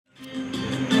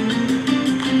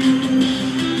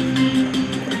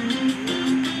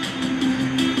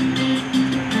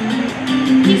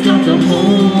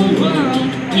world.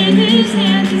 In his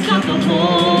hands he's got the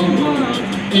whole world.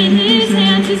 In his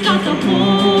hands he's got the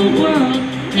whole world.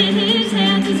 In his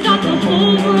hands he's got the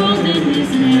whole world in his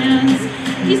hands.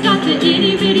 He's got the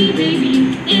itty bitty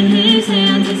baby. In his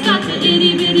hands he's got the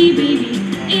itty bitty baby.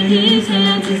 In his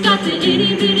hands he's got the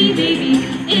itty bitty baby.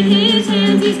 In his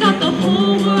hands he's got the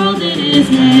whole world in his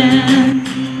hands.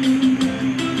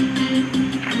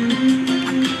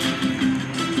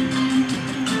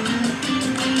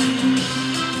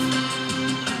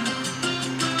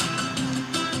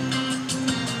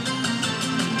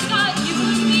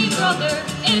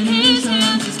 In his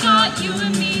hands he's got you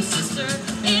and me, sister.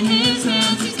 In his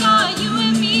hands he's got you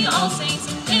and me, all saints.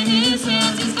 In his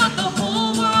hands he's got the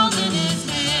whole world in his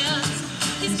hands.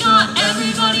 He's got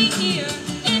everybody here.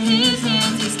 In his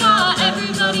hands he's got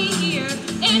everybody here.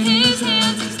 In his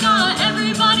hands he's got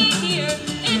everybody here.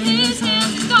 In his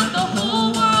hands he's got the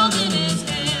whole world in his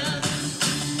hands.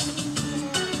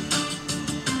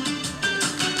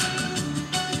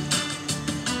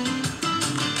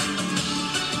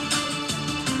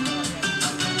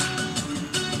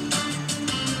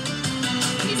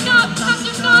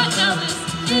 Pastor Scott Ellis.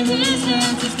 In his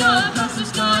hands he's got Pastor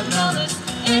Scott Ellis.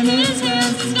 In his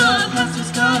hands he's got Pastor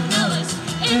Scott Ellis.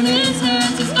 In his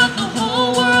hands he's got the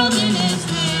whole world in his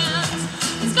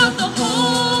hands. He's got the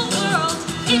whole world.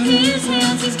 In his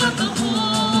hands he's got the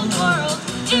whole world.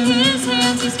 In his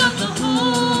hands he's got the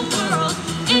whole world.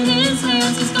 In his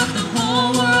hands he's got the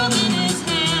whole world in his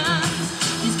hands.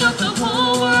 He's got the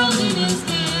whole world in his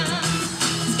hands.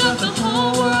 He's got the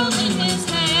whole world in his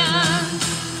hands.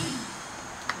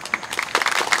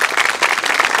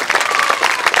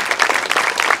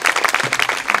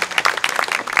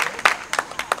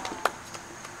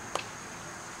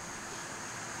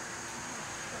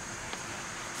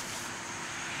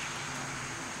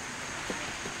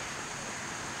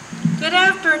 Good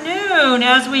afternoon.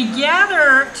 As we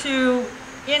gather to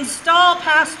install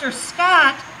Pastor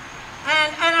Scott,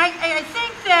 and I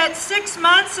think that 6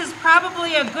 months is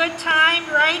probably a good time,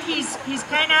 right? He's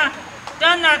kind of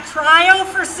done that trial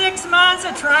for 6 months,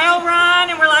 a trial run,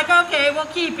 and we're like, okay, we'll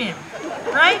keep him,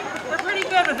 right? We're pretty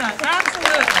good with that,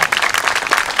 absolutely.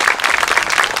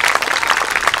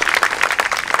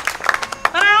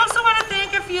 But I also want to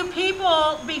thank a few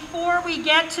people before we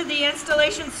get to the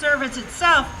installation service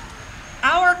itself.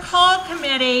 Our call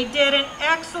committee did an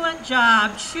excellent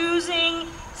job choosing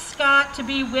Scott to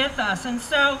be with us. And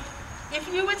so if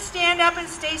you would stand up and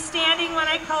stay standing when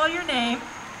I call your name,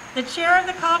 the chair of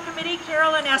the call committee,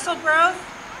 Carolyn Esselgrove,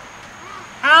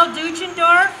 Al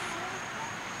Duchendorf,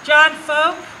 John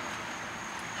Folk,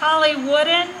 Holly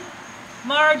Wooden,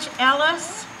 Marge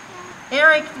Ellis,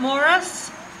 Eric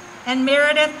Morris, and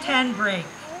Meredith Tenbrink.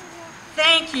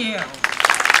 Thank you.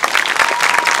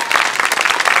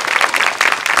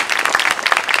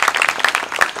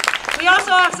 We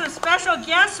also have some special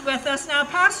guests with us. Now,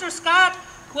 Pastor Scott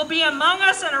will be among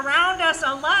us and around us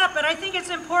a lot, but I think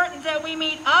it's important that we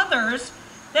meet others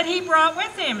that he brought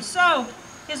with him. So,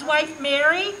 his wife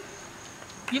Mary,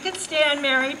 you can stand,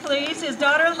 Mary, please, his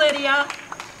daughter Lydia,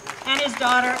 and his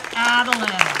daughter Adeline.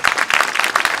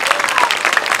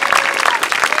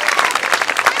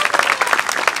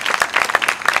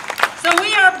 So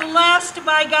we are blessed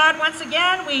by God once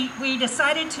again. We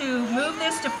decided to move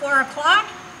this to 4 o'clock.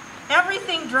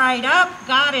 Everything dried up,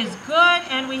 God is good,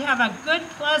 and we have a good,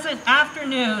 pleasant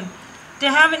afternoon to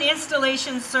have an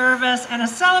installation service and a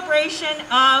celebration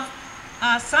of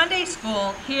Sunday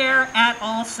school here at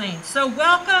All Saints. So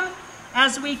welcome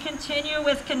as we continue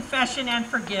with confession and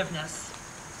forgiveness.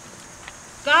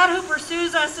 God who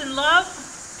pursues us in love,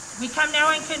 we come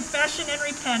now in confession and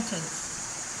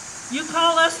repentance. You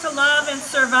call us to love and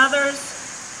serve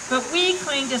others, but we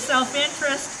cling to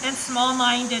self-interest and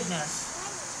small-mindedness.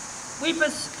 We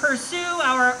pursue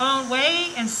our own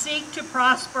way and seek to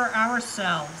prosper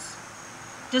ourselves.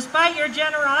 Despite your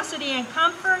generosity and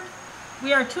comfort,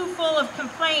 we are too full of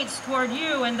complaints toward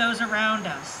you and those around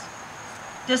us.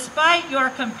 Despite your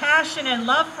compassion and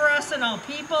love for us and all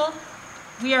people,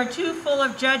 we are too full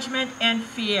of judgment and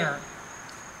fear.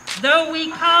 Though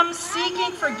we come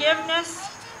seeking forgiveness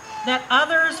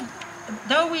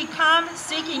though we come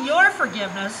seeking your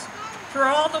forgiveness for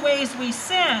all the ways we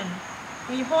sin,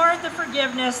 we hoard the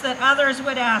forgiveness that others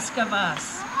would ask of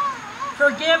us.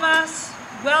 Forgive us,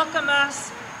 welcome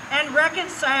us, and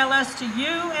reconcile us to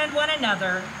you and one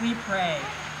another, we pray.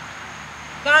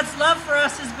 God's love for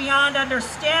us is beyond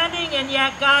understanding, and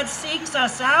yet God seeks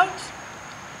us out,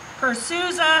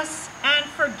 pursues us, and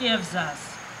forgives us.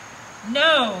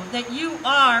 Know that you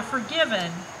are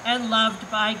forgiven and loved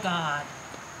by God.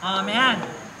 Amen.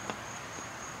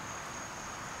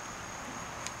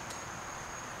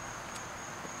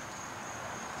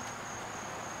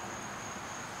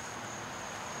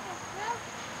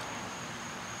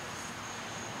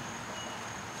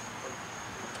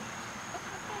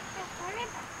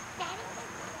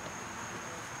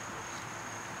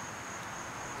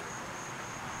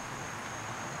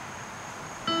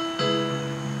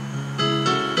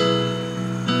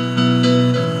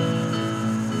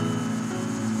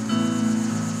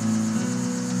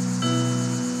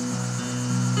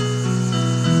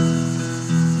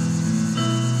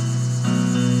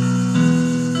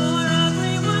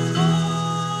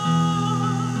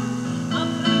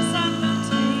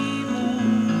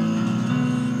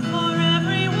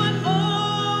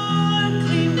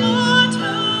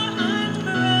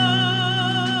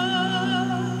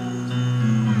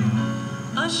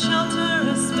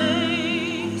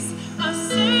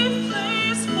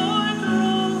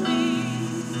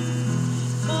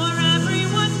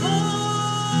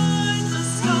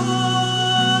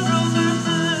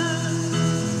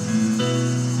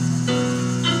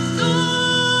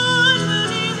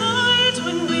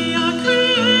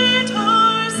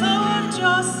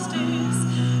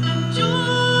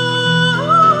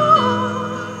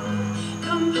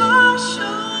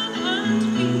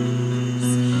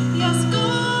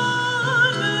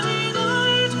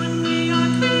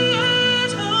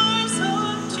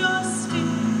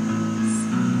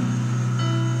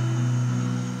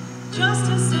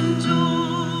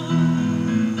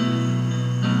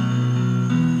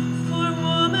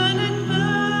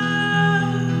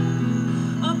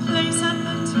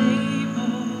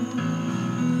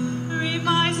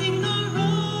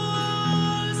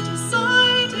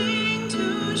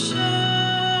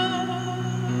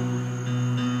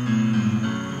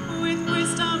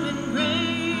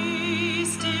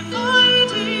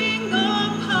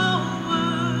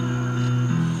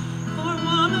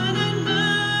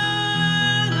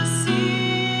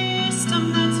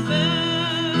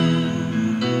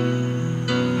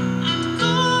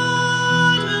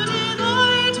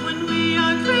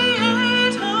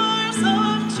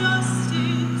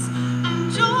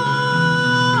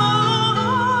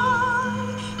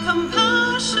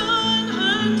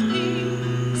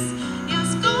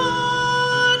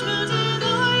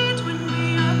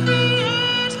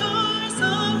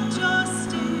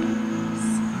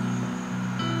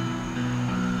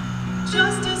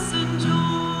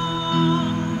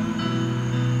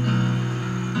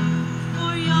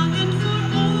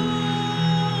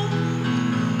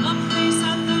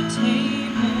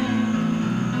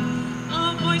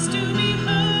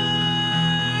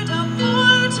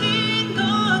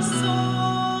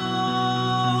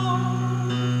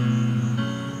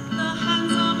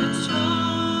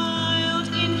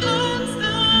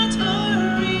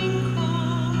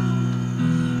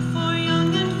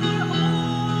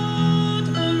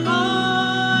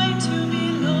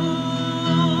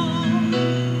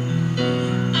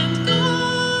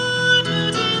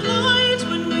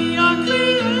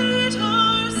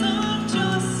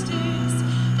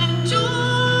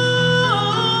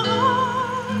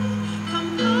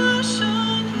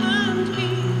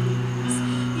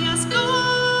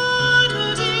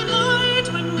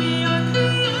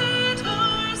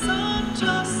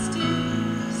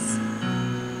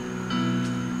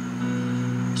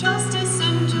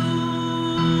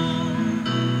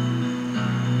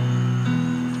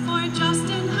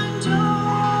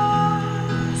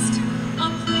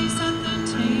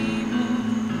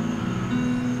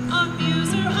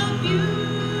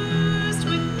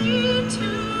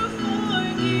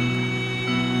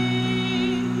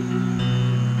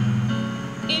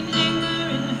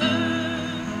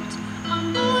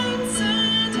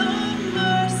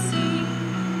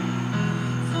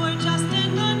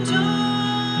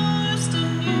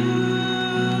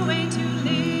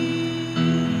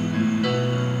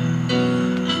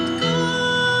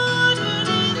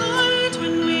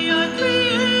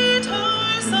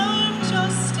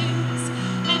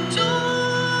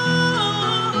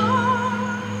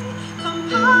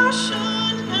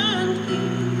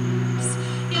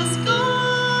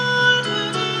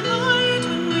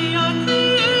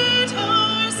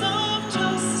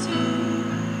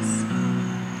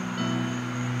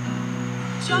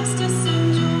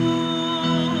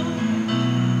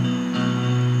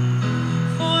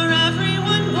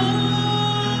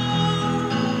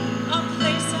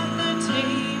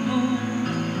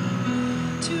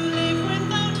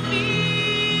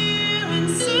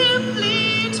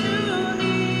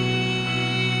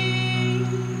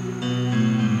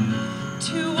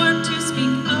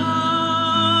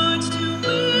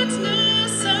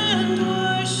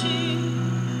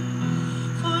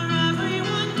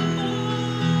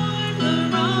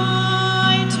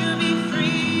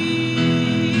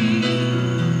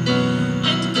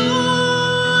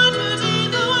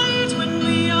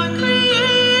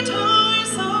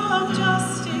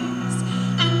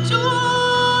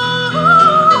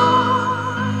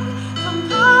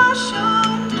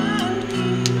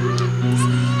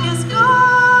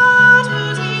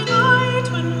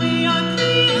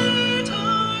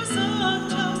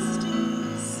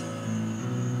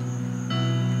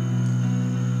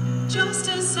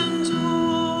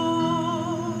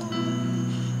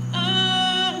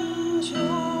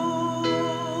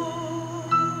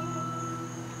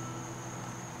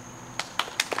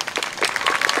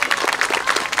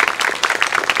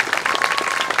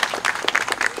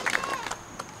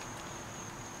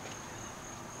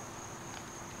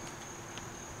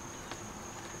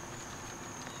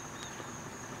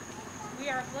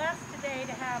 are blessed today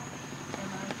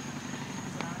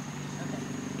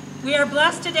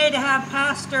to have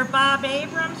Pastor Bob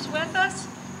Abrams with us.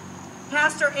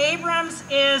 Pastor Abrams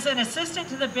is an assistant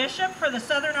to the bishop for the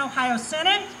Southern Ohio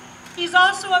Synod. He's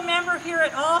also a member here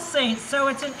at All Saints, so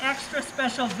it's an extra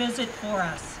special visit for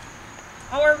us.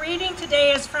 Our reading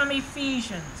today is from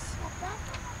Ephesians.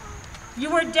 You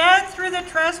were dead through the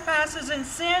trespasses and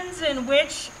sins in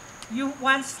which you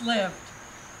once lived,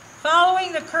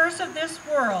 following the curse of this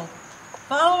world,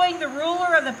 following the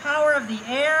ruler of the power of the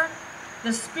air,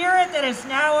 the spirit that is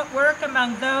now at work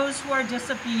among those who are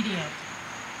disobedient.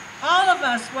 All of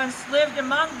us once lived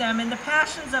among them in the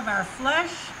passions of our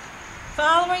flesh,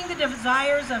 following the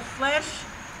desires of flesh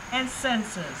and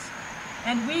senses.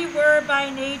 And we were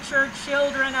by nature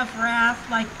children of wrath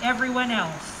like everyone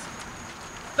else.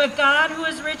 But God, who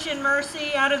is rich in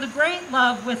mercy, out of the great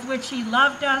love with which he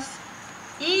loved us,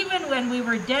 even when we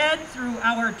were dead through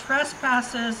our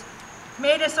trespasses,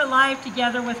 made us alive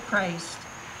together with Christ.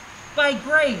 By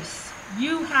grace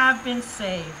you have been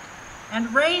saved,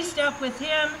 and raised up with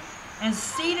him, and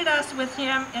seated us with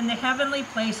him in the heavenly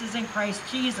places in Christ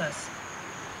Jesus,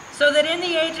 so that in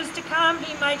the ages to come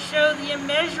he might show the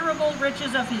immeasurable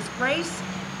riches of his grace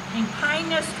and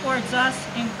kindness towards us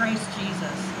in Christ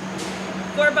Jesus.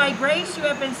 For by grace you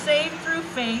have been saved through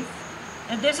faith,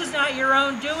 and this is not your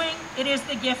own doing, it is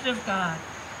the gift of God,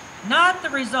 not the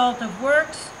result of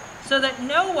works, so that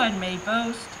no one may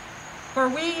boast. For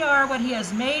we are what he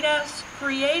has made us,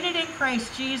 created in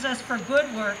Christ Jesus for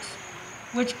good works,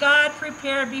 which God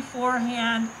prepared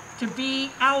beforehand to be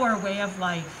our way of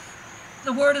life.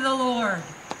 The word of the Lord.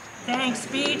 Thanks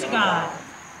be to God.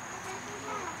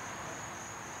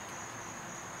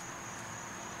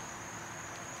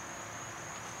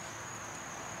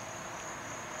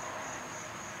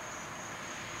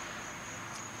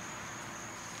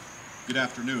 Good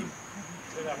afternoon.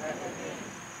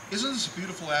 Isn't this a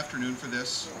beautiful afternoon for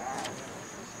this?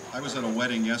 I was at a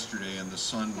wedding yesterday and the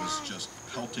sun was just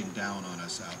pelting down on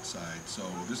us outside, so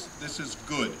this is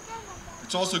good.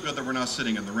 It's also good that we're not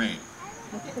sitting in the rain.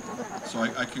 So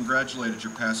I congratulated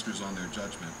your pastors on their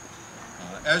judgment.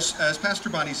 As Pastor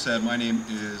Bonnie said, my name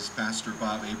is Pastor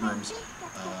Bob Abrams.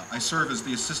 I serve as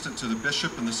the assistant to the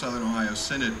bishop in the Southern Ohio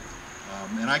Synod,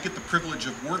 and I get the privilege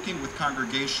of working with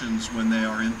congregations when they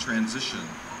are in transition,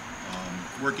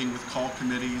 working with call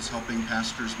committees, helping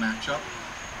pastors match up.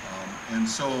 And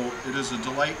so it is a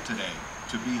delight today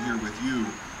to be here with you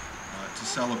to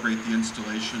celebrate the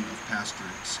installation of Pastor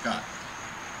Scott.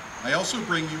 I also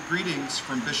bring you greetings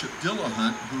from Bishop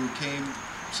Dillahunt, who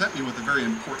sent me with a very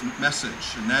important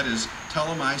message, and that is, tell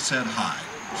him I said hi.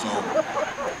 So,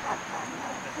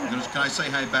 can I say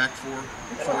hi back for you?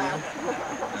 All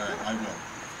right, I will.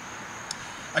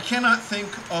 I cannot think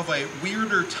of a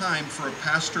weirder time for a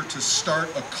pastor to start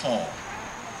a call.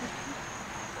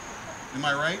 Am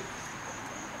I right?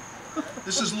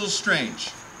 This is a little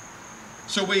strange.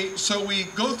 So we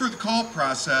go through the call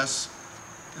process,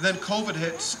 and then COVID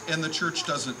hits and the church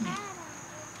doesn't meet.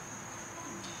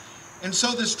 And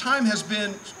so this time has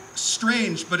been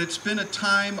strange, but it's been a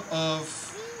time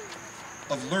of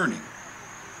learning.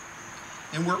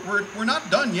 And we're not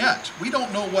done yet. We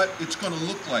don't know what it's going to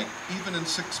look like, even in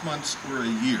 6 months or a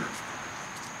year.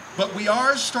 But we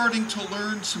are starting to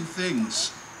learn some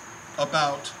things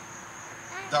about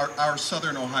our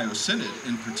Southern Ohio Synod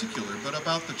in particular, but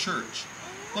about the church.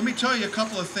 Let me tell you a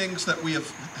couple of things that we have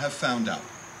found out.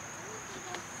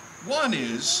 One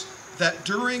is that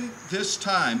during this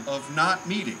time of not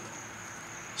meeting,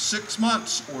 6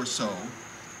 months or so,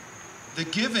 the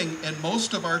giving in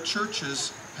most of our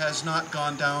churches has not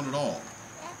gone down at all.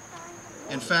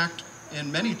 In fact, in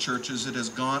many churches it has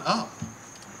gone up.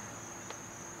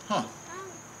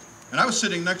 And I was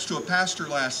sitting next to a pastor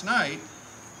last night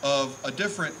of a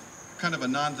different kind of a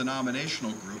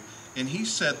non-denominational group, and he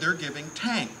said their giving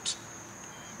tanked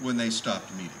when they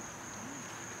stopped meeting.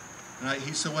 And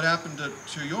he said, what happened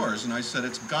to yours? And I said,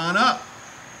 it's gone up.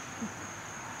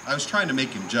 I was trying to make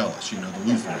him jealous, you know, the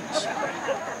Lutherans.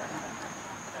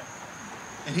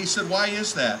 And he said, why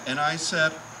is that? And I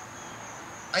said,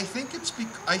 I think it's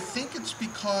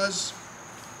because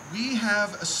we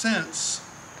have a sense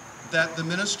that the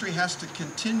ministry has to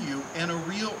continue in a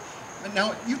real...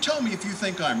 Now, you tell me if you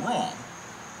think I'm wrong,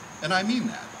 and I mean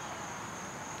that.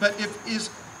 But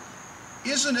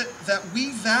isn't it that we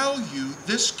value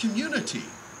this community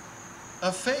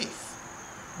of faith?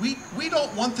 We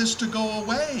don't want this to go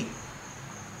away.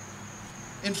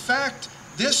 In fact,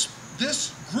 this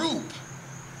group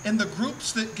and the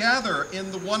groups that gather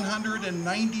in the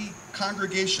 190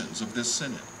 congregations of this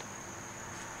synod,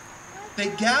 they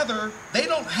gather, they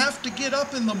don't have to get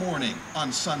up in the morning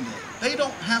on Sunday. They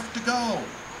don't have to go.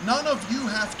 None of you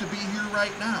have to be here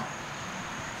right now.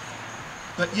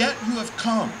 But yet you have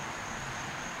come.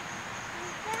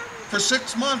 For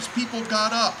 6 months, people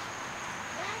got up.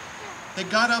 They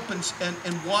got up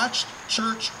and watched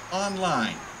church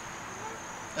online.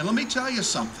 And let me tell you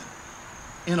something.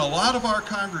 In a lot of our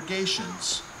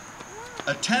congregations,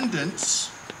 attendance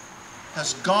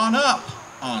has gone up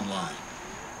online.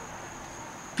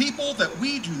 People that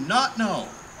we do not know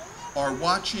are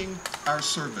watching our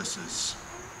services.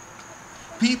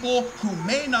 People who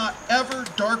may not ever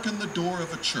darken the door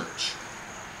of a church.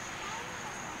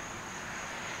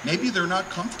 Maybe they're not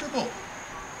comfortable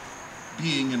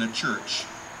being in a church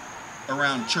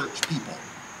around church people.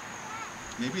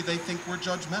 Maybe they think we're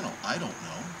judgmental. I don't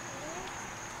know.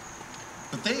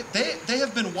 But they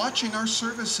have been watching our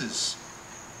services.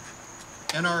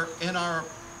 And our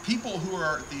people who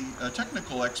are the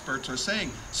technical experts are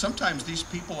saying sometimes these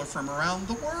people are from around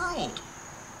the world.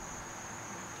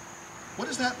 What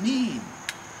does that mean?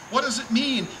 What does it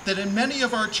mean that in many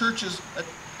of our churches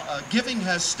giving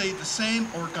has stayed the same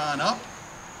or gone up?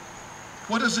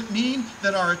 What does it mean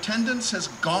that our attendance has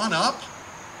gone up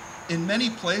in many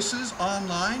places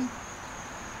online?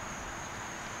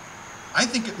 I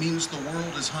think it means the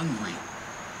world is hungry.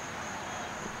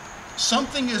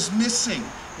 Something is missing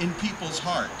in people's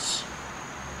hearts.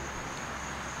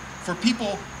 For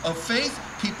people of faith,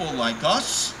 people like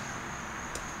us,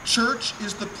 church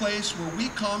is the place where we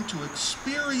come to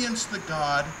experience the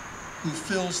God who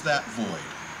fills that void.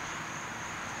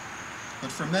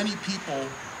 But for many people,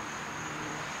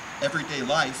 everyday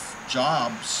life,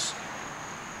 jobs,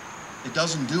 it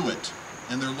doesn't do it,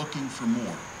 and they're looking for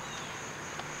more.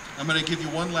 I'm going to give you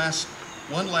one last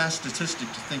statistic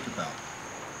to think about.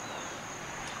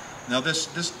 Now this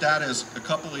data is a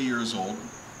couple of years old,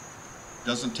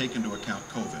 doesn't take into account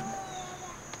COVID,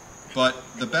 but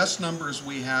the best numbers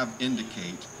we have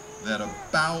indicate that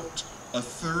about a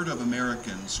third of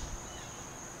Americans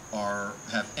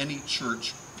have any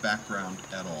church background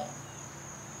at all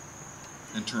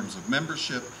in terms of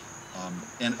membership,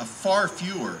 and far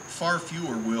fewer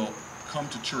will come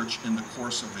to church in the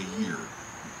course of a year.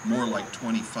 More like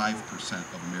 25%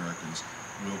 of Americans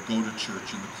will go to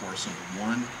church in the course of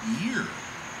 1 year.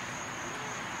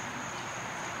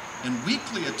 And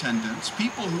weekly attendance,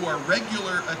 people who are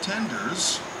regular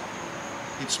attenders,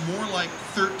 it's more like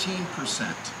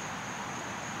 13%.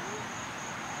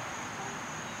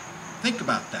 Think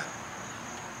about that.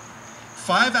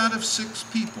 5 out of 6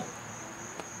 people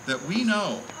that we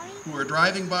know who are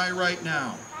driving by right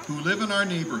now, who live in our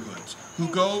neighborhoods, who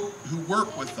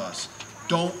work with us,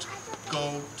 don't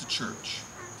go to church.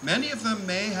 Many of them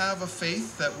may have a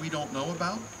faith that we don't know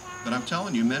about, but I'm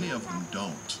telling you, many of them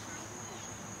don't.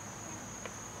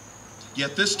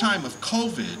 Yet this time of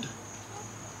COVID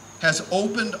has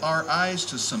opened our eyes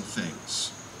to some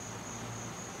things.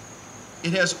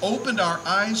 It has opened our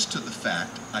eyes to the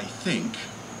fact, I think,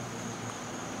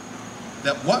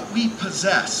 that what we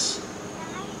possess,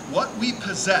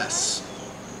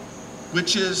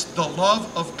 which is the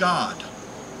love of God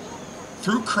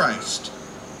through Christ,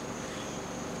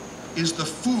 is the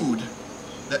food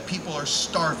that people are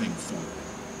starving for.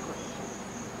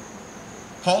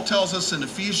 Paul tells us in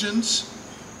Ephesians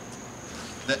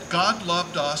that God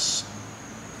loved us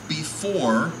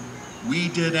before we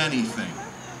did anything,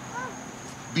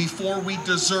 before we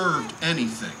deserved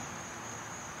anything.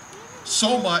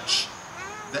 So much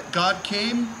that God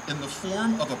came in the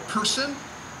form of a person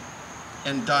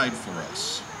and died for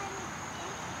us.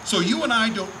 So you and I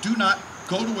do not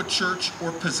go to a church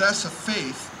or possess a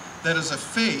faith that is a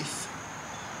faith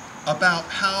about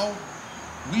how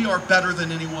we are better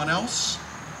than anyone else,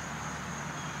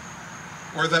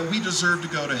 or that we deserve to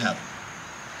go to heaven.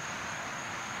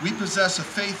 We possess a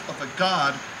faith of a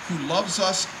God who loves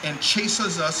us and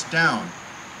chases us down,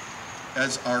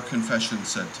 as our confession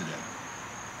said today.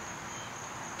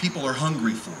 People are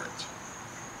hungry for it.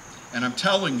 And I'm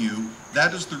telling you,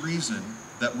 that is the reason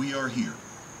that we are here.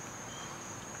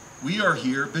 We are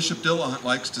here, Bishop Dillahunt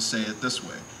likes to say it this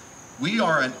way, we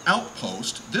are an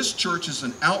outpost. This church is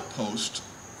an outpost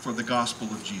for the gospel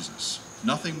of Jesus.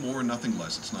 Nothing more, nothing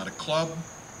less. It's not a club.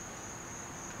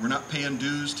 We're not paying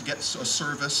dues to get a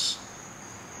service.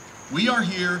 We are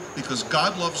here because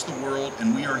God loves the world,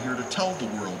 and we are here to tell the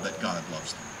world that God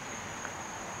loves them.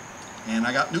 And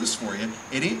I got news for you.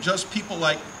 It ain't just people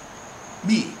like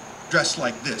me, dressed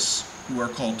like this, who are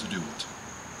called to do it.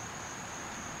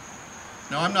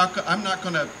 Now, I'm not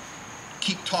going to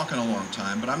keep talking a long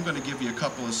time, but I'm going to give you a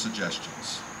couple of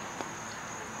suggestions.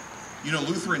 You know,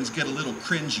 Lutherans get a little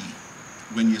cringy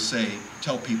when you say,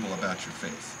 tell people about your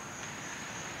faith.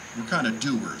 We're kind of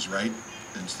doers, right?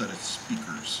 Instead of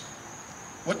speakers.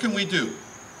 What can we do?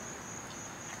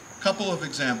 Couple of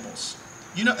examples.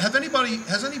 You know, has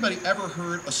anybody ever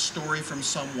heard a story from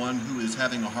someone who is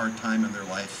having a hard time in their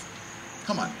life?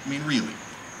 Come on, I mean, really.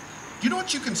 Do you know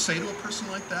what you can say to a person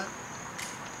like that?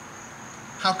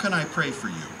 How can I pray for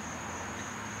you?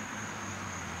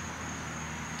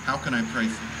 How can I pray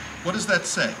for you? What does that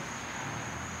say?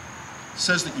 It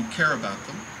says that you care about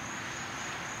them,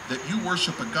 that you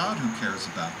worship a God who cares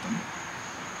about them,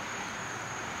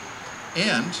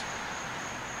 and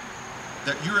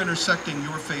that you're intersecting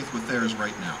your faith with theirs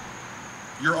right now.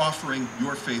 You're offering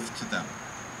your faith to them.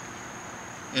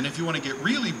 And if you want to get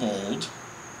really bold,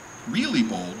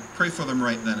 pray for them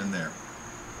right then and there.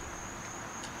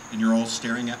 And you're all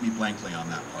staring at me blankly on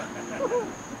that part.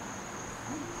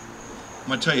 I'm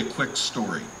going to tell you a quick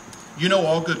story. You know,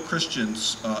 all good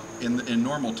Christians in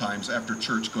normal times after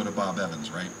church go to Bob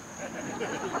Evans, right?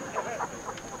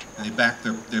 And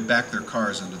they back their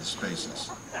cars into the spaces.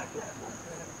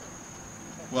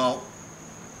 Well,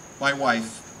 my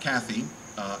wife, Kathy,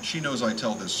 she knows I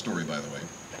tell this story, by the way.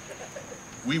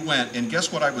 We went, and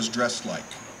guess what I was dressed like?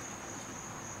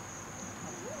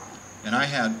 And I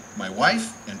had my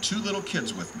wife and 2 little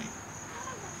kids with me.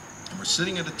 And we're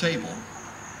sitting at a table,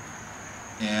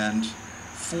 and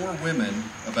 4 women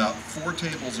about 4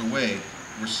 tables away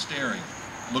were staring,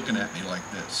 looking at me like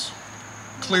this,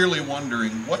 clearly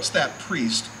wondering, what's that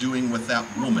priest doing with that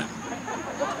woman?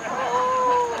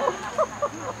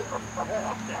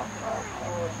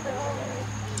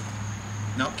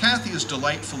 Now, Kathy is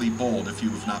delightfully bold if you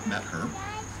have not met her.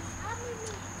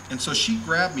 And so she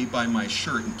grabbed me by my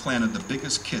shirt and planted the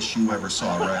biggest kiss you ever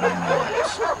saw right on my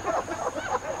lips.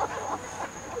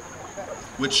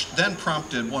 Which then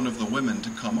prompted one of the women to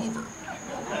come over.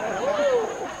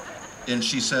 And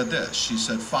she said this, she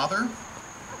said, "Father,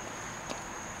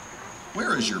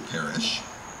 where is your parish?"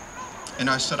 And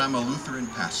I said, "I'm a Lutheran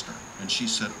pastor." And she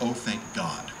said, "Oh, thank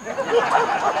God."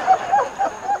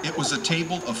 It was a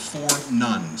table of 4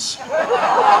 nuns.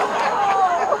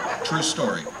 True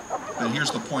story. But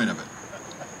here's the point of it.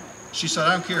 She said,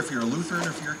 "I don't care if you're a Lutheran or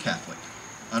if you're a Catholic.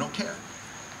 I don't care.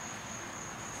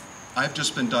 I've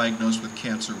just been diagnosed with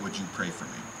cancer. Would you pray for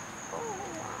me?"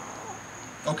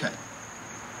 Okay.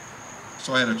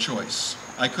 So I had a choice.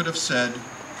 I could have said,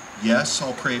 "Yes,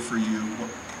 I'll pray for you,"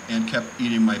 and kept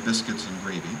eating my biscuits and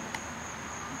gravy.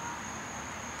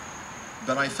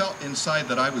 But I felt inside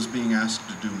that I was being asked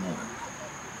to do more.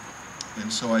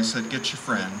 And so I said, "Get your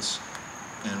friends."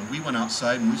 And we went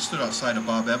outside, and we stood outside of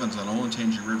Bob Evans on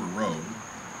Olentangy River Road,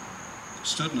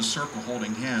 stood in a circle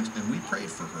holding hands, and we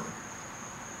prayed for her.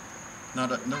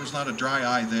 There was not a dry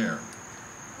eye there.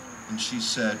 And she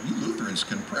said, "You Lutherans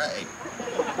can pray."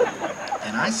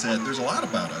 And I said, "There's a lot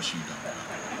about us you don't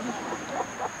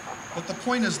know." But the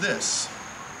point is this.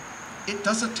 It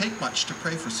doesn't take much to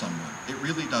pray for someone. It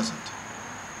really doesn't.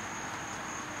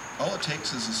 All it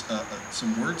takes is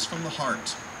some words from the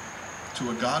heart to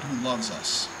a God who loves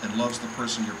us and loves the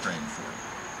person you're praying for.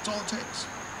 That's all it takes.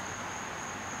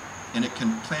 And it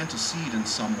can plant a seed in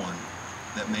someone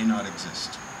that may not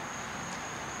exist.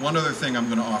 One other thing I'm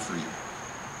going to offer you.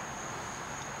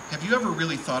 Have you ever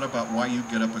really thought about why you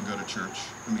get up and go to church?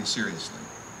 I mean, seriously.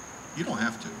 You don't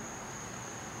have to.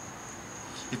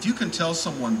 If you can tell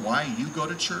someone why you go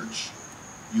to church,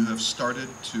 you have started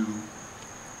to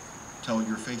tell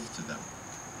your faith to them.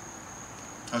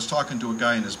 I was talking to a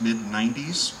guy in his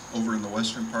mid-90s over in the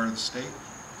western part of the state.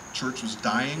 Church was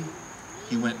dying.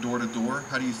 He went door to door.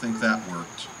 How do you think that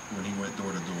worked when he went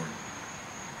door to door?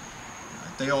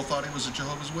 They all thought he was a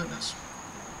Jehovah's Witness.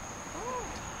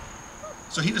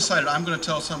 So he decided, I'm going to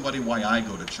tell somebody why I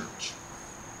go to church.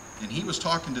 And he was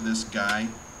talking to this guy,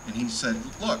 and he said,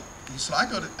 "Look," he said,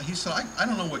 I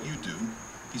don't know what you do.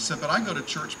 He said, "But I go to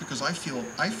church because I feel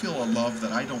a love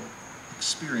that I don't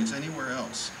experience anywhere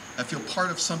else. I feel part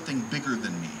of something bigger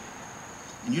than me."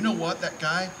 And you know what? That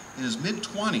guy, in his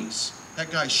mid-20s,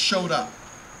 that guy showed up.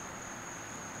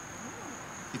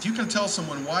 If you can tell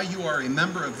someone why you are a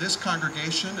member of this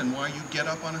congregation and why you get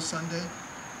up on a Sunday,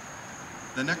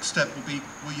 the next step will be,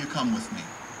 will you come with me?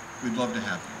 We'd love to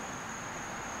have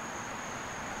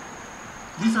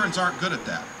you. Lutherans aren't good at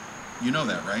that. You know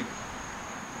that, right?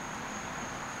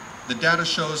 The data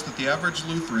shows that the average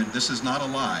Lutheran, this is not a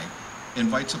lie,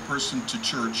 invites a person to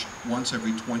church once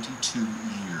every 22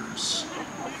 years.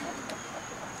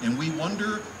 And we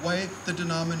wonder why the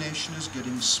denomination is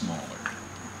getting smaller.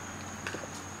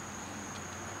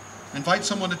 Invite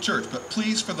someone to church, but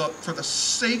please, for the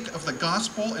sake of the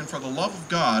gospel and for the love of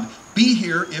God, be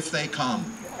here if they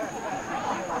come.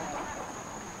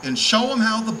 and show them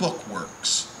how the book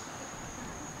works.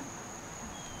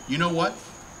 You know what?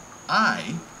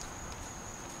 I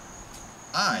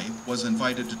was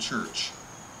invited to church.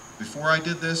 Before I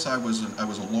did this, I was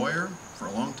a lawyer for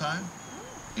a long time,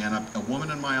 and a woman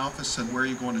in my office said, "Where are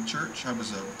you going to church?" I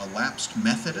was a lapsed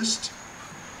Methodist.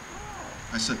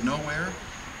 I said, "Nowhere."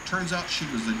 Turns out she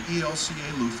was an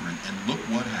ELCA Lutheran, and look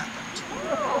what happened.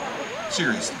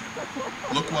 Seriously,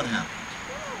 look what happened.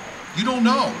 You don't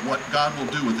know what God will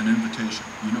do with an invitation.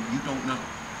 You don't know.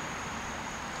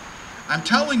 I'm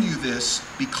telling you this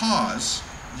because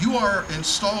we are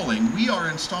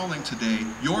installing today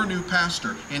your new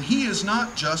pastor, and he is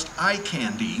not just eye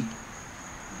candy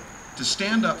to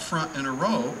stand up front in a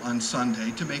row on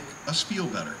Sunday to make us feel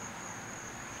better.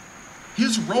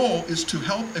 His role is to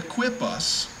help equip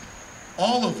us,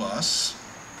 all of us,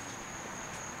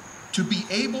 to be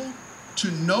able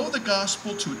to know the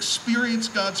gospel, to experience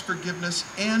God's forgiveness,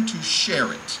 and to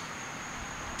share it.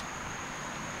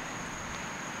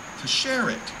 To share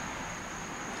it.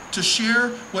 To share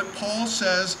what Paul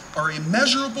says are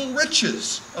immeasurable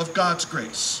riches of God's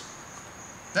grace.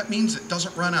 That means it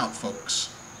doesn't run out, folks.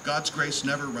 God's grace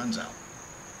never runs out.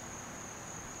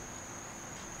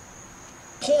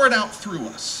 Pour it out through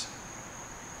us.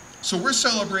 So we're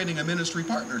celebrating a ministry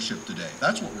partnership today.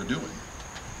 That's what we're doing.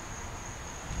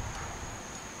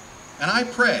 And I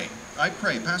pray,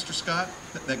 Pastor Scott,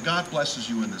 that God blesses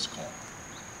you in this call.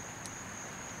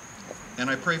 And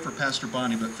I pray for Pastor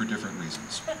Bonnie, but for different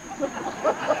reasons.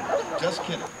 Just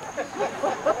kidding.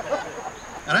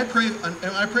 And I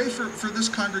pray for this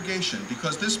congregation,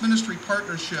 because this ministry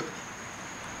partnership,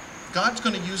 God's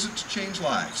going to use it to change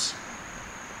lives.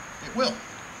 It will.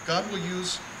 God will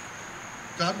use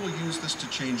this to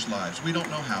change lives. We don't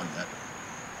know how yet,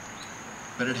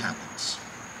 but it happens.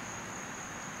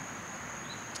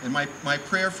 And my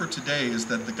prayer for today is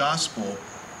that the gospel,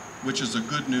 which is a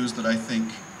good news that I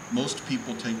think most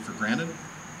people take for granted,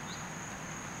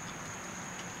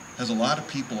 has a lot of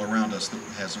people around us that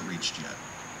hasn't reached yet.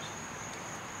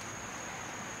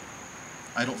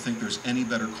 I don't think there's any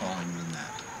better calling than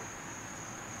that.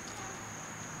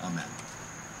 Amen.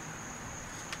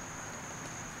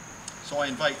 So I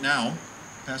invite now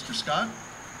Pastor Scott.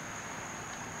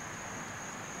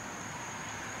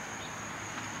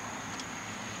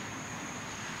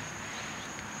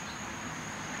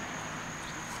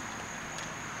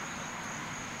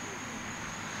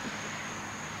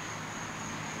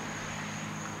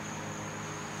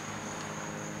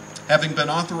 Having been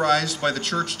authorized by the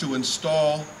church to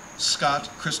install Scott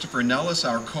Christopher Nellis,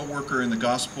 our co-worker in the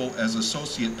gospel, as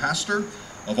associate pastor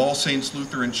of All Saints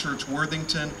Lutheran Church,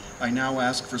 Worthington, I now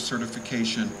ask for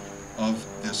certification of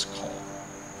this call.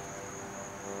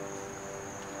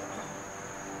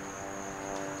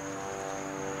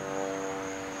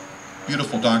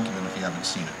 Beautiful document if you haven't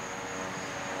seen it.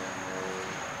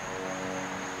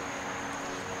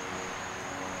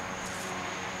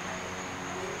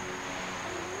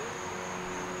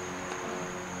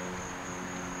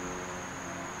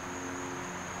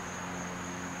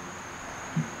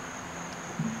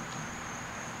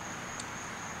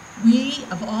 We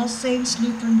of All Saints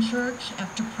Lutheran Church,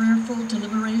 after prayerful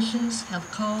deliberations, have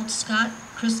called Scott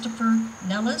Christopher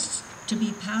Nellis to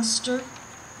be pastor.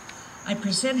 I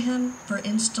present him for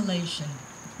installation.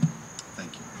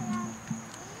 Thank you.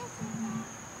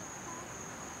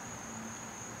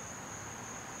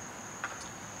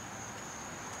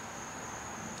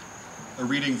 A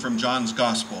reading from John's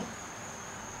Gospel.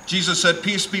 Jesus said,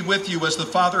 "Peace be with you. As the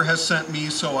Father has sent me,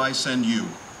 so I send you.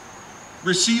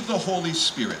 Receive the Holy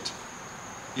Spirit.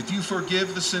 If you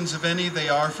forgive the sins of any, they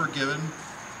are forgiven.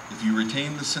 If you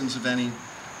retain the sins of any,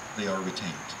 they are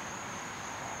retained."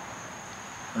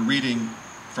 A reading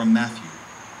from Matthew.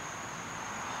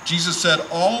 Jesus said,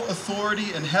 "All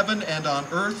authority in heaven and on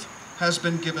earth has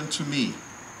been given to me.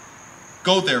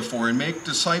 Go therefore and make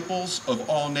disciples of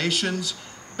all nations,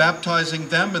 baptizing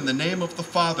them in the name of the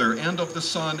Father and of the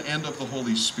Son and of the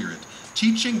Holy Spirit,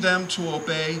 teaching them to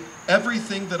obey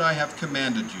everything that I have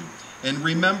commanded you. And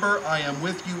remember, I am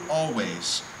with you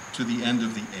always to the end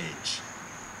of the age."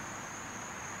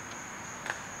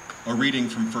 A reading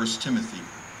from 1 Timothy.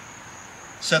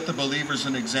 Set the believers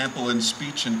an example in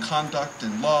speech and conduct,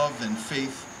 in love and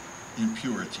faith, in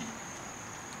purity.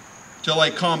 Till I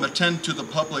come, attend to the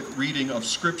public reading of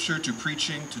Scripture, to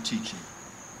preaching, to teaching.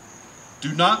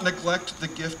 Do not neglect the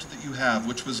gift that you have,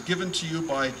 which was given to you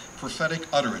by prophetic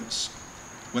utterance,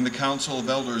 when the council of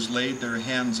elders laid their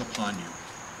hands upon you.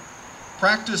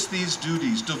 Practice these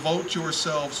duties, devote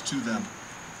yourselves to them,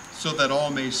 so that all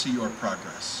may see your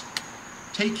progress.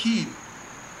 Take heed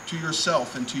to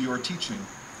yourself and to your teaching.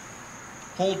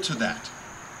 Hold to that.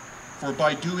 for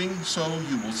by doing so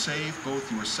you will save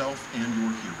both yourself and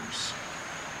your hearers.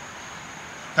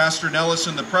 Pastor Nellis,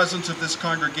 in the presence of this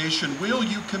congregation, will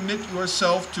you commit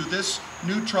yourself to this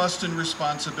new trust and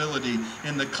responsibility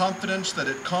in the confidence that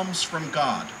it comes from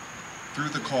God through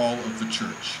the call of the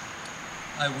church?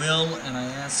 I will, and I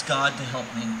ask God to help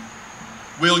me.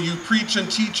 Will you preach and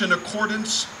teach in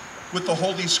accordance with the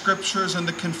Holy Scriptures and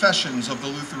the confessions of the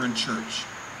Lutheran Church?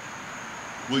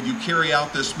 Will you carry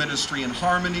out this ministry in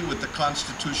harmony with the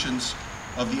constitutions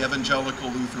of the Evangelical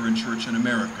Lutheran Church in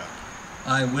America?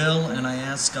 I will, and I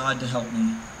ask God to help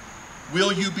me.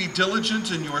 Will you be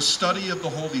diligent in your study of the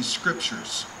Holy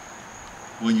Scriptures?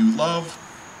 Will you love,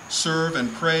 serve,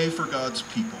 and pray for God's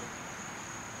people?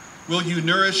 Will you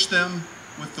nourish them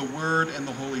with the Word and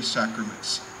the Holy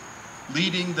Sacraments,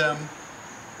 leading them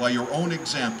by your own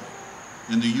example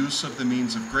in the use of the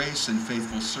means of grace in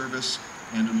faithful service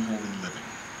and in holy living?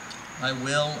 I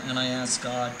will, and I ask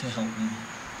God to help me.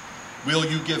 Will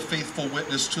you give faithful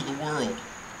witness to the world,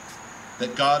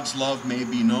 that God's love may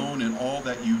be known in all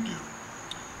that you do?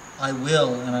 I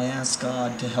will, and I ask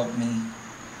God to help me.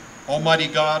 Almighty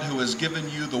God, who has given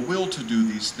you the will to do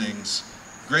these things,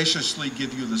 graciously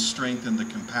give you the strength and the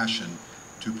compassion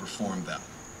to perform them.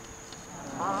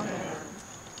 Amen.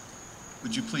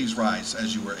 Would you please rise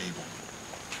as you are able?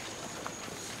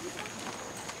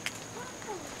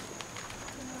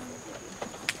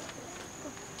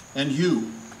 And you,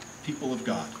 people of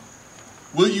God,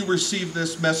 will you receive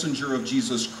this messenger of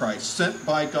Jesus Christ, sent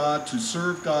by God to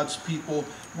serve God's people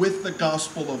with the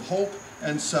gospel of hope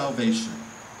and salvation?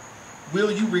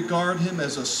 Will you regard him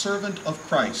as a servant of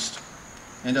Christ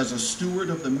and as a steward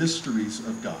of the mysteries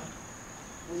of God?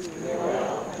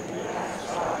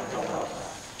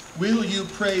 Will you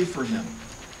pray for him,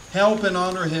 help and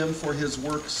honor him for his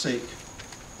work's sake,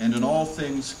 and in all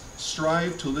things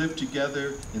strive to live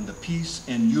together in the peace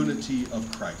and unity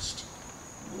of Christ?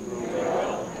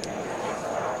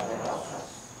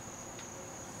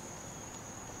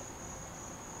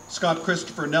 Scott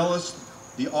Christopher Nellis,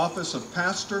 the office of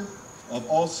pastor of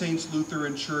All Saints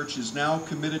Lutheran Church, is now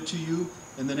committed to you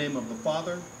in the name of the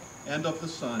Father, and of the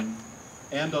Son,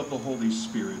 and of the Holy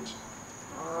Spirit.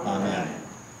 Amen.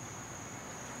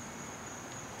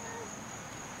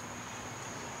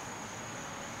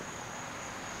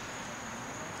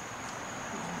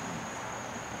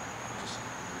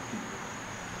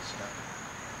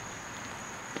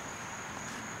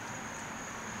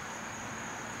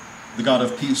 The God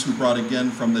of peace, who brought again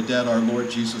from the dead our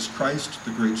Lord Jesus Christ,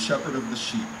 the great shepherd of the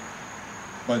sheep,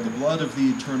 by the blood of the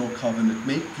eternal covenant,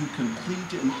 make you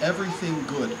complete in everything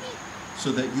good,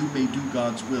 so that you may do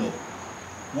God's will,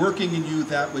 working in you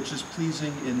that which is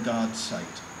pleasing in God's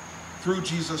sight. Through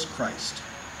Jesus Christ,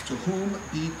 to whom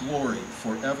be glory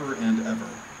forever and ever.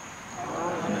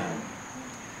 Amen.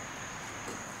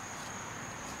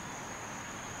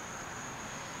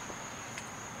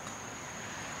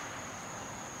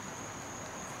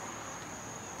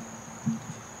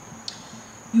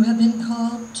 You have been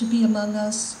called to be among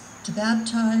us, to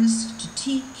baptize, to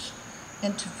teach,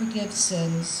 and to forgive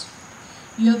sins.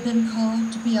 You have been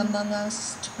called to be among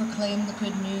us, to proclaim the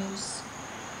good news.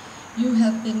 You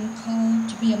have been called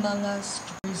to be among us,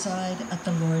 to preside at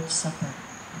the Lord's Supper.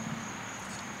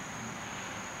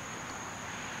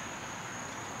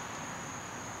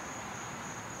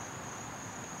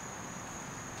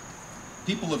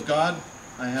 People of God,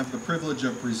 I have the privilege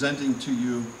of presenting to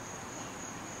you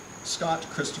Scott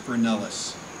Christopher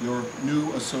Nellis, your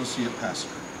new associate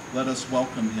pastor. Let us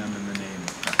welcome him in the name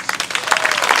of Christ.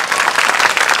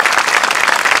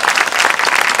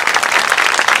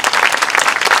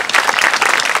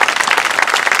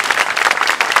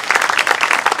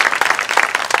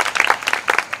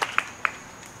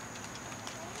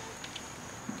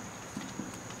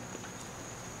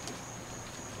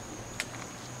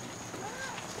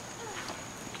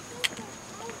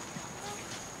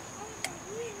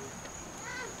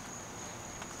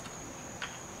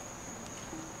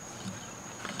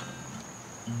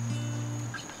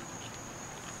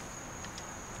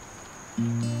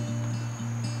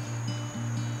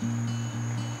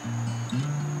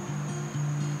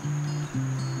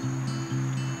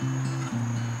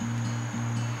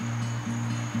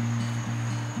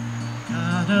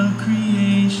 Of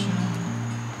creation,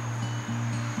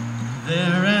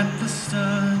 there at the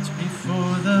start,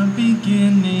 before the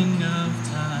beginning of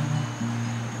time,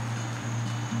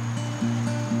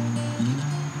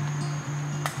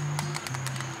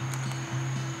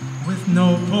 with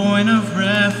no point of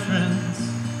reference,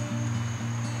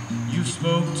 you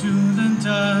spoke to the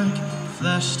dark,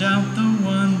 fleshed out the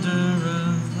wonder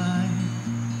of life.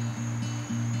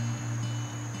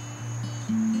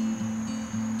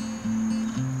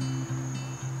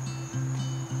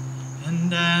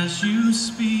 And as you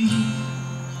speak,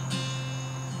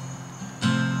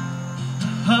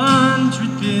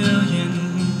 100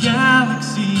 billion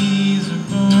galaxies are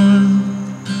born.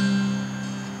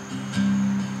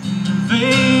 In the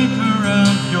vapor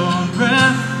of your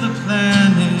breath, the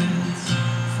planets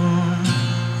form.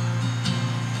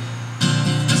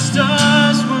 If the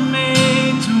stars were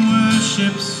made to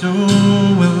worship, so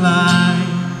will I.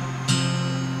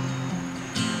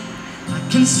 I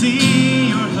can see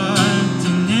your heart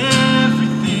in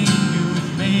everything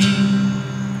you've made.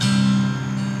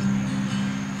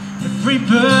 Every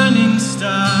burning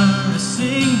star, a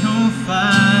single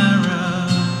fire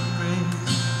of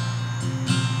grace.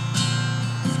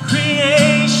 If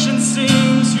creation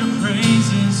sings your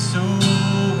praises, so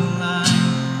will I.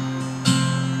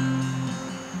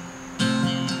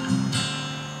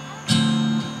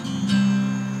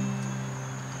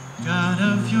 God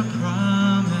of your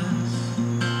promise,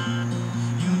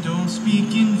 you don't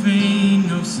speak in vain,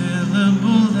 no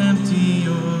syllable empty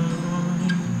or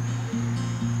void.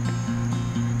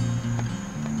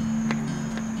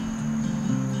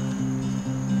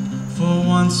 For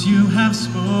once you have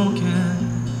spoken,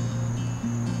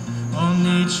 all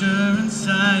nature and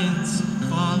science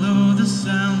follow the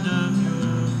sound of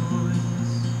your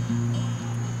voice.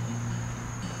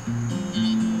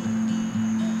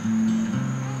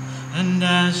 And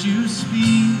as you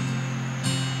speak,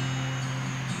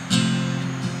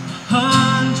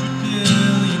 100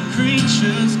 billion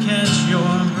creatures catch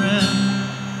your breath,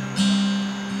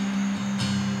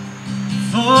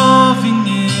 evolving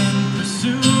in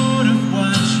pursuit of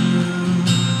what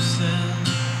you've said.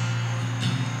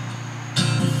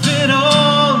 If it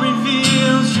all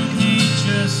reveals your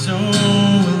nature, so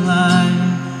will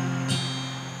I.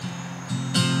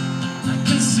 I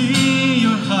can see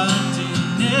your heart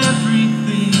in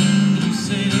everything you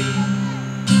say.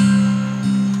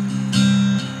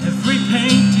 Every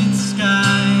painted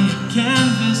sky, a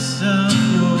canvas of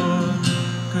your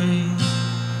grace.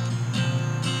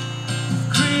 If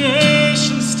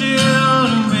creation still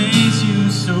obeys you,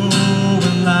 so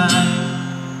will I.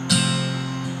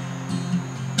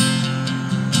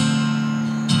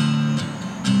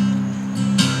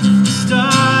 If the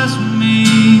stars were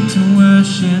made to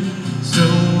worship, so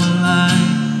will I.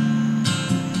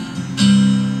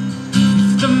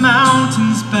 If the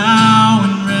mountains bow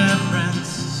in reverence,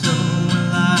 so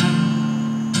will I.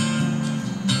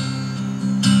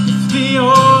 If the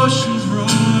oceans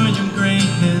roar your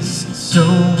greatness, so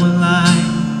will I.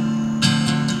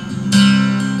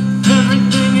 If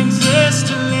everything exists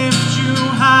to lift you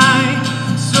high,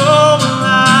 so will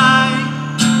I.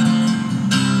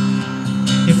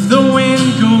 If the wind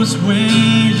goes where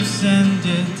you send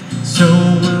it, so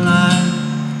will I.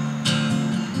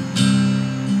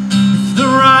 If the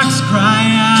rocks cry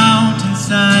out in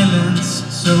silence,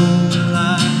 so will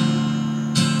I.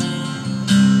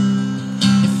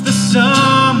 If the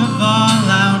sum of all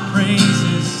our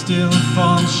praises still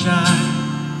falls shy,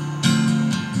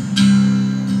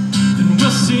 then we'll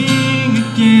sing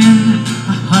again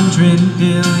 100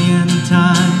 billion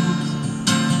times.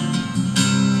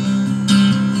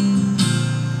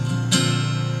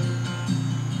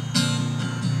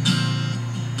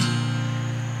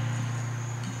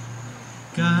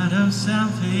 God of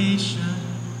salvation,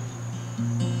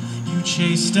 you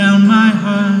chase down my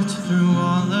heart through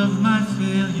all of my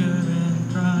failure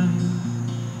and pride.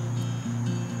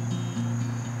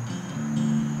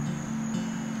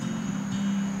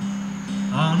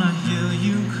 On a hill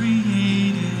you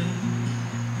created,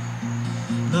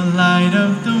 the light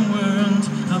of the world,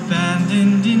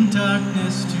 abandoned in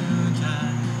darkness to die.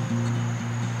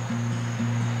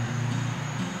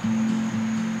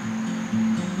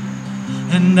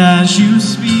 And as you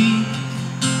speak,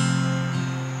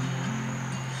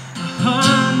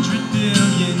 100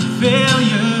 billion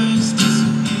failures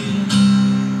disappear.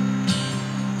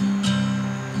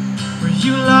 Where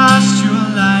you lost your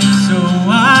life so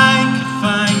I could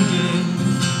find it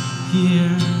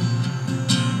here.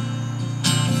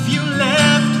 If you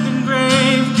left the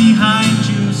grave behind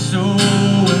you, so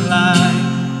will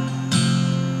I.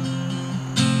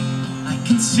 I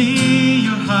can see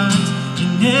your heart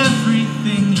in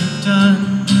everything you've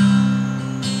done.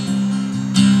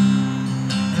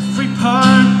 Every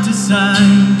part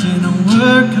designed in a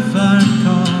work of art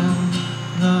called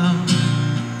love.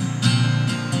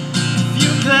 If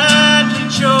you gladly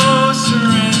chose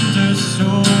surrender, so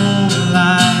will I.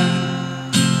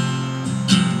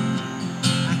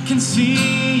 I can see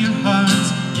your heart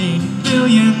in a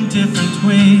billion different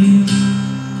ways.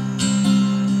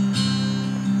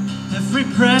 Every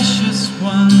precious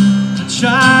one, a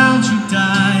child you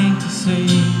died to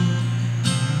save.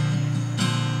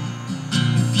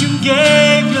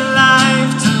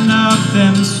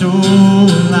 so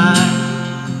alive,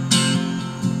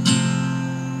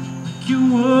 like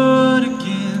you would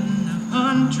again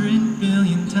 100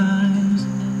 billion times.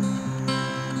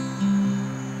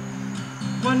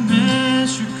 What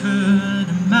measure could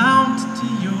amount to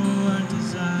your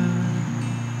desire?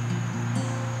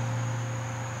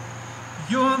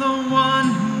 You're the one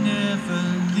who never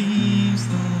leaves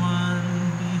the one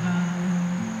behind.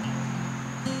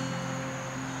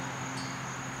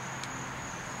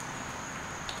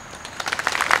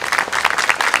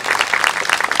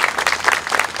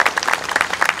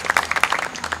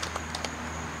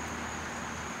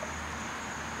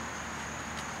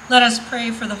 Let us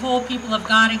pray for the whole people of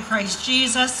God in Christ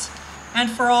Jesus and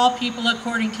for all people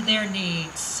according to their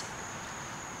needs.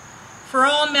 For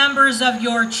all members of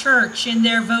your church in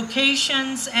their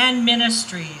vocations and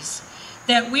ministries,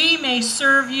 that we may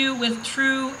serve you with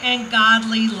true and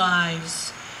godly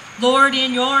lives. Lord,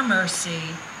 in your mercy,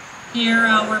 hear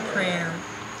our prayer.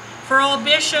 For all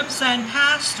bishops and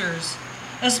pastors,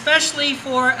 especially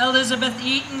for Elizabeth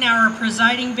Eaton, our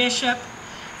presiding bishop,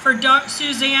 for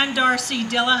Suzanne Darcy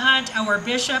Dillahunt, our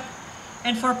bishop,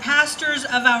 and for pastors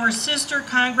of our sister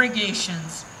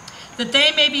congregations, that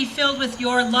they may be filled with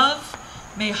your love,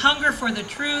 may hunger for the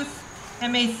truth,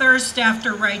 and may thirst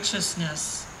after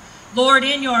righteousness. Lord,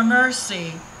 in your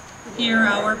mercy, hear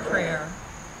our prayer.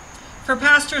 For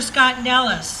Pastor Scott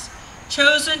Nellis,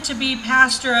 chosen to be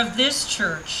pastor of this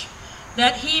church,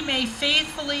 that he may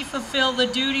faithfully fulfill the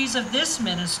duties of this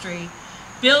ministry,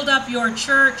 build up your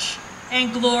church,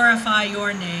 and glorify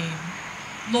your name.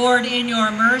 Lord, in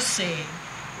your mercy,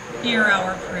 hear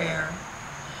our prayer.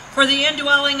 For the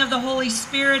indwelling of the Holy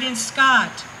Spirit in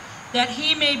Scott, that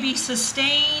he may be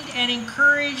sustained and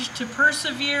encouraged to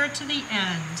persevere to the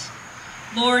end.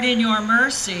 Lord, in your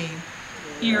mercy,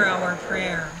 hear our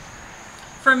prayer.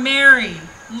 For Mary,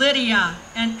 Lydia,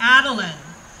 and Adeline,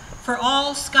 for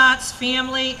all Scott's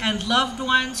family and loved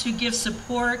ones who give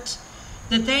support,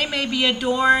 that they may be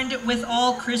adorned with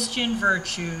all Christian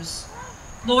virtues.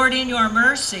 Lord, in your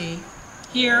mercy,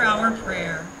 hear our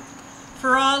prayer.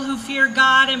 For all who fear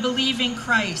God and believe in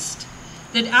Christ,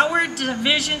 that our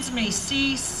divisions may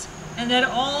cease, and that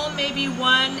all may be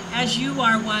one as you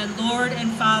are one, Lord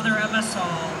and Father of us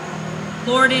all.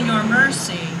 Lord, in your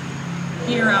mercy,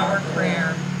 hear our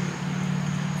prayer.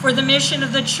 For the mission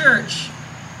of the church,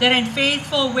 that in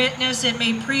faithful witness it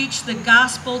may preach the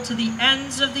gospel to the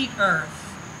ends of the earth.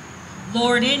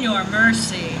 Lord, in your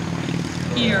mercy,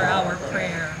 hear our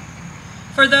prayer.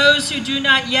 For those who do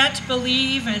not yet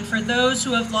believe, and for those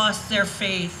who have lost their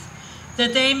faith,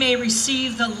 that they may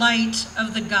receive the light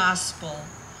of the gospel.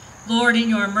 Lord, in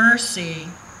your mercy.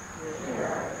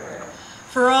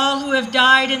 For all who have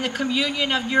died in the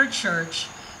communion of your church,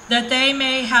 that they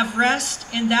may have rest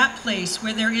in that place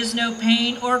where there is no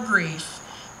pain or grief,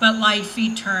 but life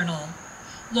eternal.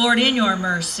 Lord, in your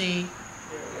mercy.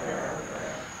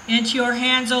 Into your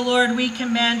hands, O Lord, we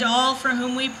commend all for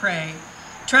whom we pray,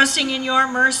 trusting in your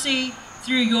mercy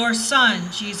through your Son,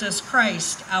 Jesus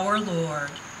Christ, our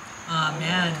Lord.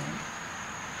 Amen.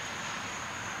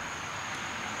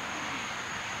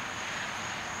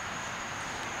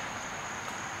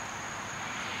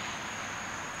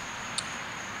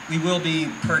 We will be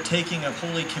partaking of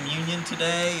Holy Communion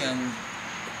today, and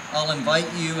I'll invite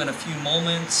you in a few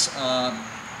moments.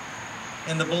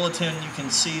 In the bulletin, you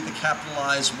can see the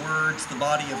capitalized words, the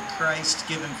body of Christ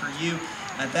given for you.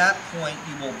 At that point,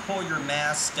 you will pull your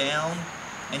mask down,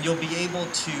 and you'll be able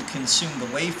to consume the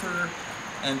wafer,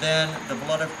 and then the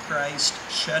blood of Christ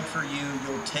shed for you,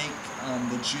 you'll take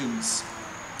the juice.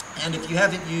 And if you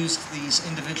haven't used these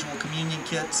individual communion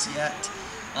kits yet,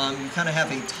 you kind of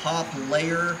have a top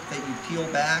layer that you peel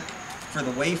back for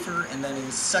the wafer, and then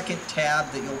a second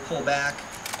tab that you'll pull back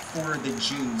for the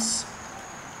juice.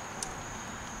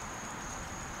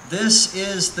 This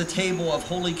is the table of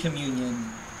Holy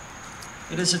Communion.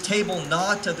 It is a table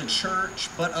not of the church,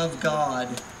 but of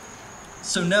God.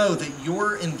 So know that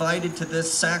you're invited to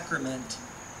this sacrament,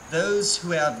 those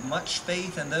who have much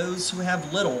faith and those who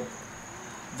have little,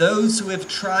 those who have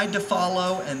tried to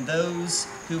follow and those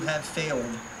who have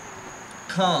failed.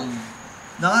 Come,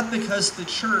 not because the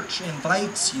church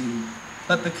invites you,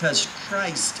 but because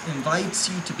Christ invites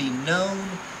you to be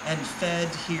known and fed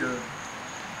here.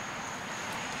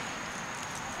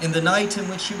 In the night in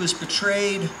which he was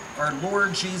betrayed, our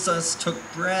Lord Jesus took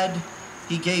bread,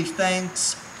 he gave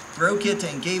thanks, broke it,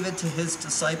 and gave it to his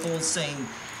disciples, saying,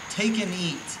 "Take and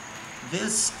eat.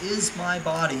 This is my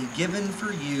body given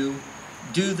for you.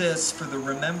 Do this for the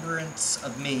remembrance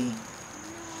of me."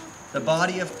 The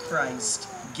body of Christ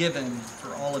given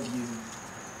for all of you.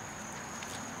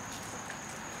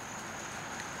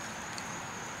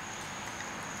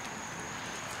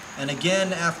 And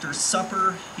again, after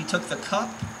supper, he took the cup,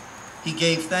 he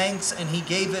gave thanks, and he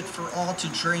gave it for all to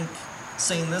drink,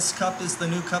 saying, "This cup is the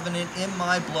new covenant in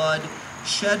my blood,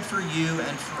 shed for you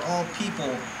and for all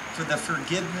people for the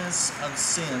forgiveness of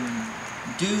sin.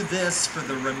 Do this for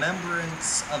the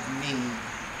remembrance of me."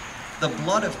 The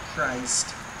blood of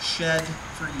Christ shed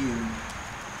for you.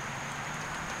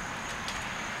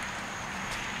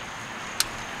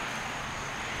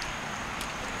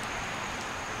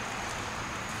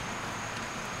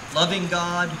 Loving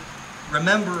God,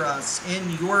 remember us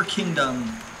in your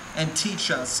kingdom and teach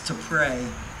us to pray.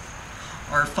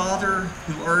 Our Father,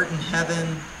 who art in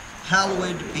heaven,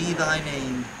 hallowed be thy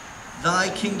name. Thy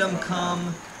kingdom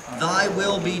come, thy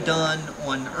will be done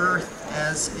on earth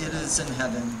as it is in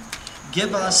heaven.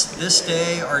 Give us this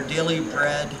day our daily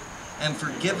bread, and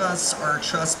forgive us our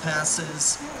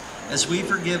trespasses, as we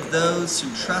forgive those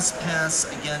who trespass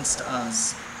against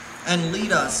us. And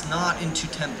lead us not into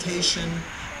temptation,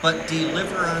 but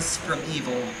deliver us from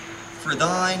evil. For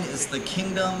thine is the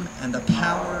kingdom and the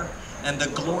power and the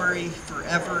glory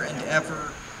forever and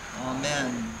ever.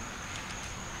 Amen.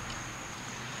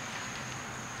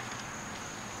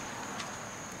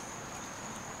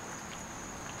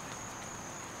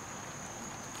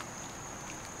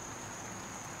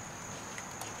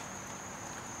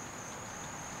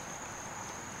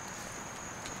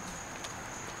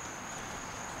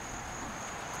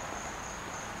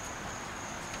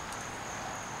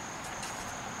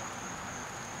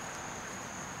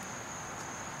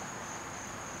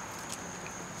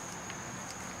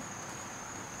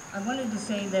 I wanted to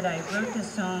say that I wrote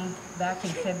this song back in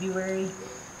February,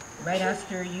 right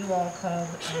after you all called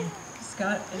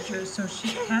Scott as your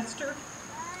associate pastor.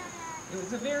 It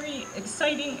was a very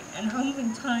exciting and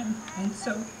humbling time, and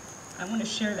so I want to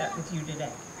share that with you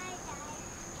today.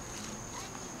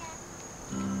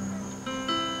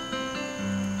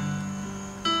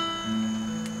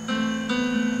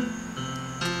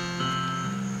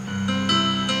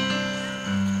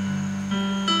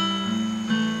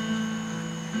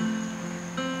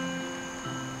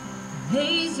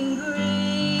 Amazing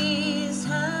grace,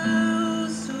 how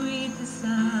sweet the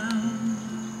sound,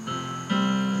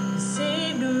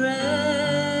 saved a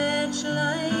wretch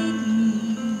like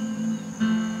me.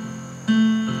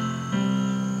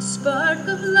 Spark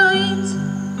of light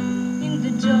in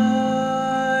the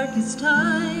darkest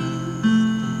times,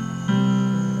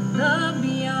 love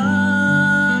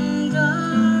beyond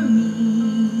our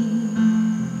means,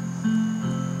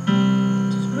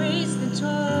 'tis grace that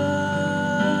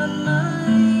taught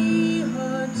my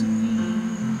heart to feel,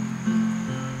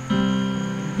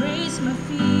 grace my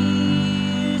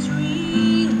fears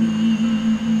relieve.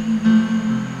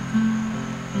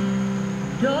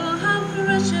 And oh, how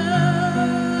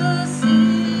precious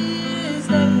is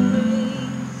that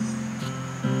grace,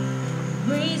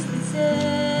 grace that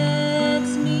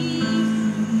sets me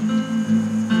free.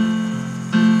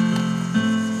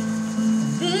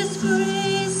 This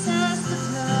grace has the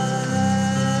power,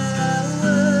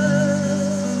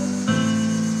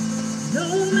 no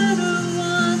matter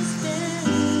what's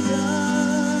been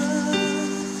done.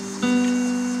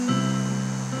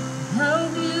 How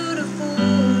beautiful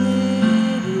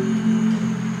it is,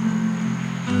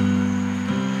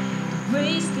 the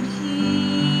grace that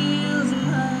heals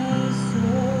my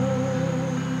soul.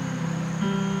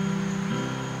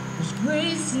 There's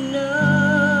grace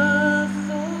enough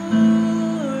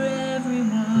for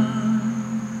everyone,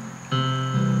 who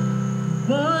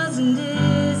was and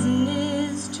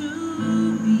is to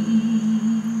be.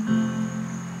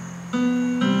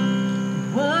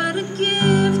 What a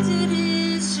gift it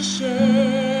is to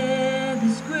share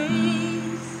this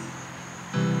grace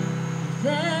with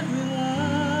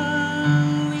everyone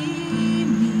we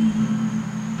meet.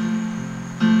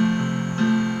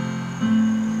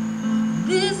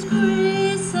 This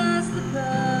grace has the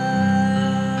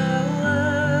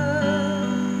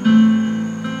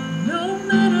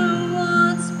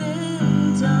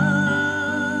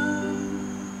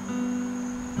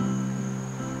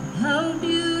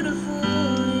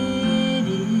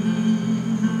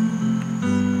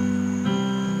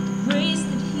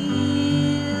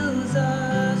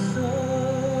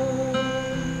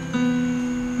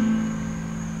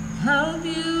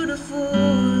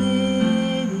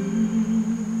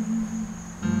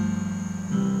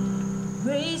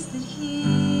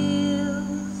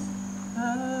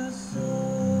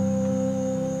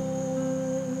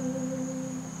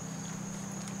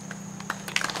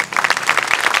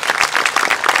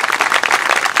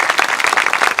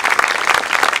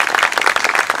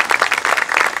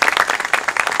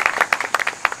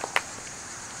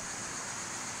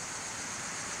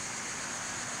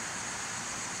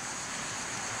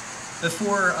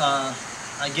Before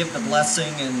I give the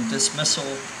blessing and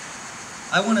dismissal,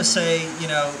 I want to say,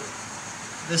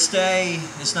 this day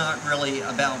is not really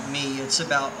about me. It's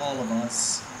about all of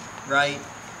us, right?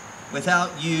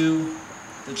 Without you,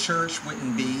 the church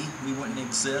wouldn't be. We wouldn't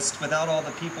exist. Without all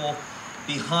the people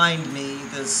behind me,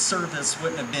 this service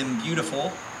wouldn't have been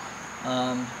beautiful.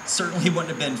 Certainly wouldn't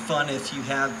have been fun if you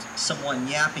have someone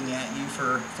yapping at you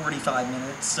for 45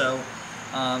 minutes. So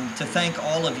to thank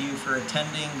all of you for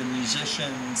attending, the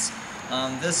musicians,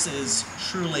 this is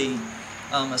truly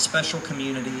a special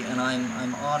community, and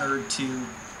I'm honored to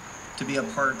be a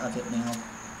part of it now.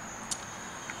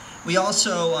 We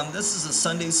also, this is a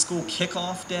Sunday school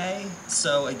kickoff day,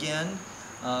 so again,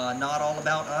 not all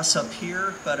about us up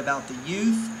here, but about the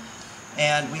youth.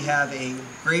 And we have a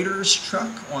Grader's truck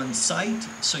on site,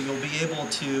 so you'll be able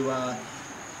to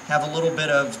have a little bit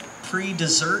of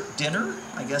pre-dessert dinner,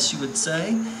 I guess you would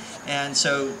say. And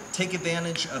so take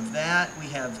advantage of that. We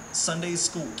have Sunday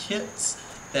school kits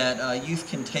that youth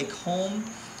can take home.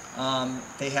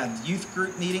 They have youth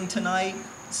group meeting tonight,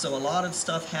 so a lot of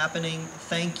stuff happening.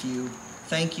 Thank you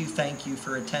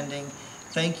for attending.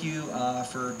 Thank you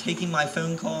for taking my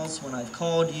phone calls when I've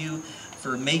called you,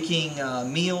 for making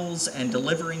meals and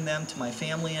delivering them to my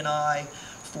family and I,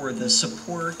 for the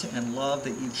support and love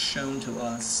that you've shown to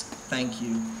us. Thank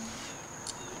you.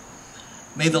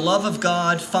 May the love of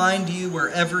God find you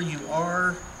wherever you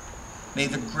are. May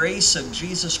the grace of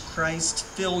Jesus Christ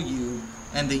fill you,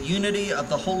 and the unity of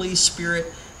the Holy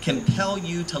Spirit compel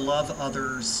you to love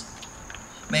others.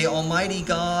 May Almighty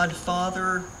God,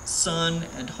 Father, Son,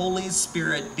 and Holy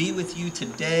Spirit be with you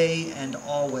today and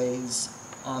always.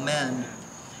 Amen.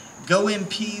 Go in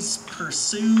peace,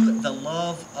 pursue the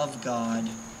love of God.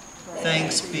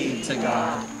 Thanks be to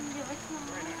God.